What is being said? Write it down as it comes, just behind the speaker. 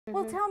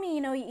Well, tell me,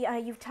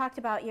 you've talked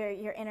about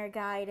your inner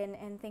guide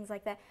and things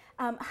like that.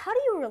 How do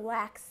you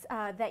relax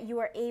that you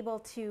are able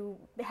to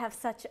have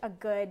such a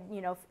good,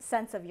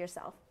 sense of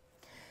yourself?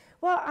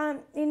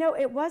 Well,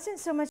 it wasn't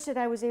so much that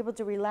I was able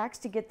to relax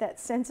to get that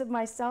sense of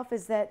myself,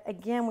 is that,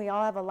 again, we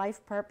all have a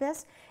life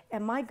purpose,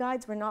 and my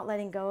guides were not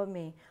letting go of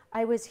me.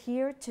 I was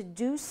here to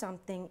do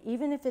something,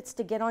 even if it's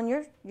to get on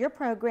your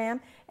program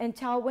and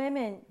tell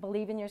women,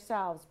 believe in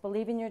yourselves,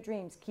 believe in your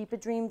dreams, keep a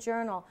dream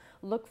journal,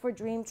 look for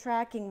dream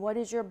tracking. What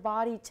is your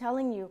body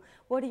telling you?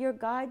 What are your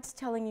guides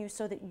telling you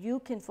so that you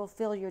can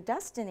fulfill your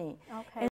destiny? Okay.